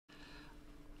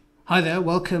Hi there,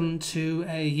 welcome to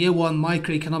a Year 1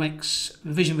 Microeconomics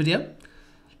revision video,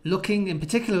 looking in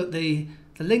particular at the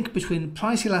link between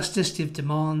price elasticity of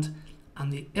demand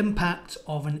and the impact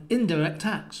of an indirect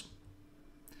tax.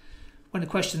 When a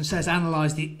question says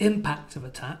analyse the impact of a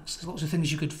tax, there's lots of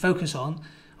things you could focus on.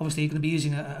 Obviously you're going to be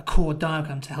using a core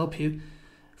diagram to help you.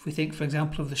 If we think, for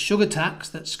example, of the sugar tax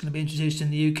that's going to be introduced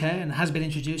in the UK and has been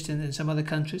introduced in some other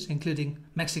countries, including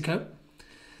Mexico,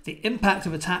 the impact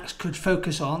of a tax could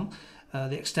focus on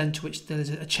the extent to which there is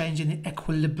a change in the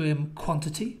equilibrium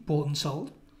quantity bought and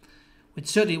sold. We'd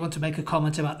certainly want to make a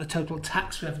comment about the total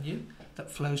tax revenue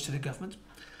that flows to the government,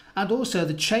 and also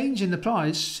the change in the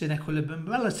price in equilibrium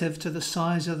relative to the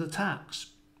size of the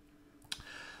tax.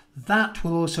 That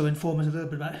will also inform us a little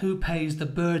bit about who pays the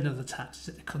burden of the tax. Is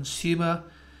it the consumer,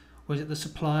 or is it the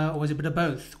supplier, or is it a bit of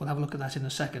both? We'll have a look at that in a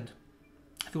second.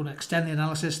 If you want to extend the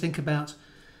analysis, think about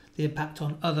the impact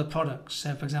on other products.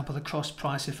 So, for example, the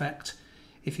cross-price effect.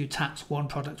 If you tax one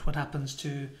product, what happens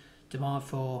to demand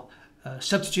for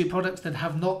substitute products that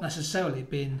have not necessarily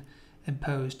been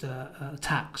imposed a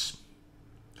tax?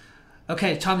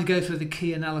 Okay, time to go through the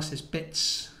key analysis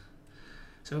bits.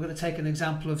 So we're going to take an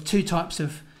example of two types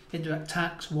of indirect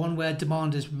tax, one where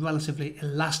demand is relatively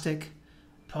elastic,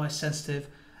 price sensitive,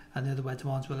 and the other where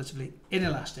demand is relatively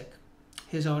inelastic.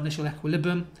 Here's our initial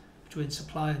equilibrium between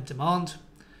supply and demand.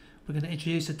 We're going to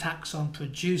introduce a tax on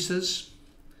producers.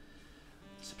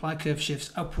 The supply curve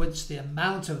shifts upwards. The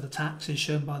amount of the tax is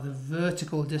shown by the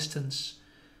vertical distance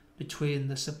between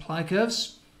the supply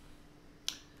curves.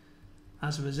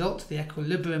 As a result, the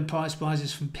equilibrium price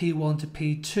rises from P1 to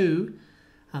P2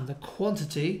 and the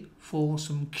quantity falls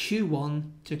from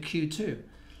Q1 to Q2.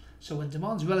 So when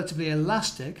demand is relatively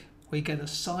elastic, we get a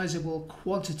sizable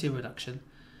quantity reduction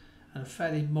and a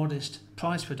fairly modest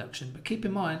price reduction. But keep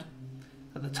in mind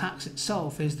that the tax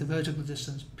itself is the vertical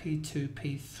distance P2,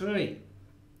 P3.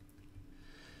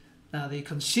 Now the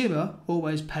consumer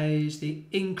always pays the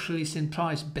increase in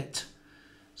price bit.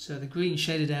 So the green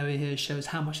shaded area here shows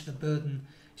how much of the burden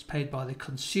is paid by the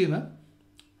consumer.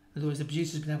 In other words, the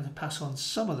producer has been able to pass on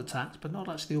some of the tax, but not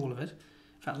actually all of it,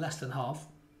 in fact less than half.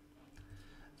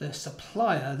 The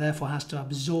supplier therefore has to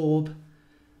absorb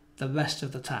the rest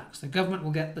of the tax. The government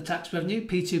will get the tax revenue,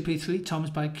 P2, P3 times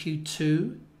by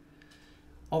Q2,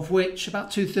 of which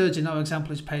about 2/3 in our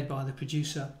example is paid by the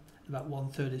producer, about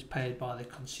 1/3 is paid by the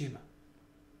consumer.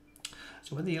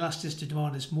 So when the elasticity of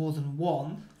demand is more than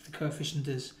 1, if the coefficient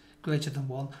is greater than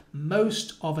 1,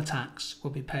 most of a tax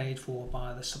will be paid for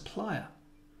by the supplier.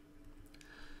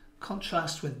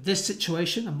 Contrast with this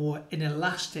situation, a more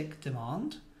inelastic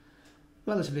demand,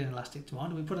 relatively inelastic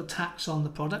demand, we put a tax on the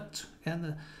product. Again,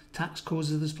 the tax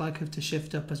causes the supply curve to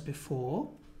shift up as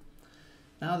before.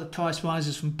 Now the price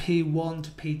rises from P1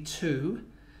 to P2.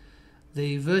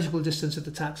 The vertical distance of the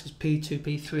tax is P2,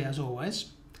 P3 as always.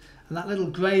 And that little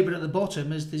grey bit at the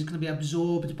bottom is going to be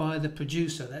absorbed by the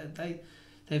producer.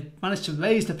 They've managed to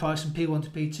raise the price from P1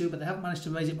 to P2, but they haven't managed to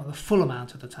raise it by the full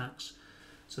amount of the tax.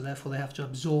 So therefore they have to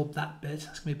absorb that bit.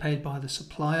 That's going to be paid by the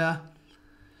supplier.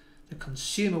 The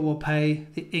consumer will pay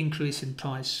the increase in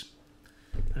price.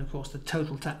 And of course the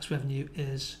total tax revenue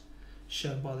is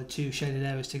shown by the two shaded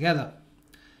areas together.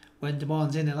 When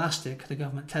demand's inelastic, the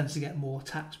government tends to get more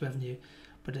tax revenue,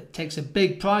 but it takes a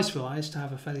big price rise to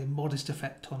have a fairly modest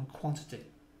effect on quantity.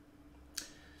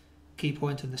 Key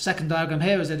point in the second diagram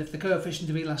here is that if the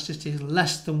coefficient of elasticity is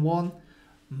less than 1,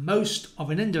 most of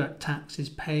an indirect tax is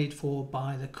paid for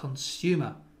by the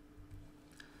consumer.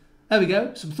 There we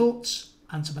go, some thoughts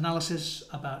and some analysis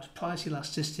about price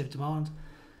elasticity of demand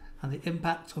and the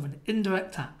impact of an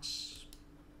indirect tax.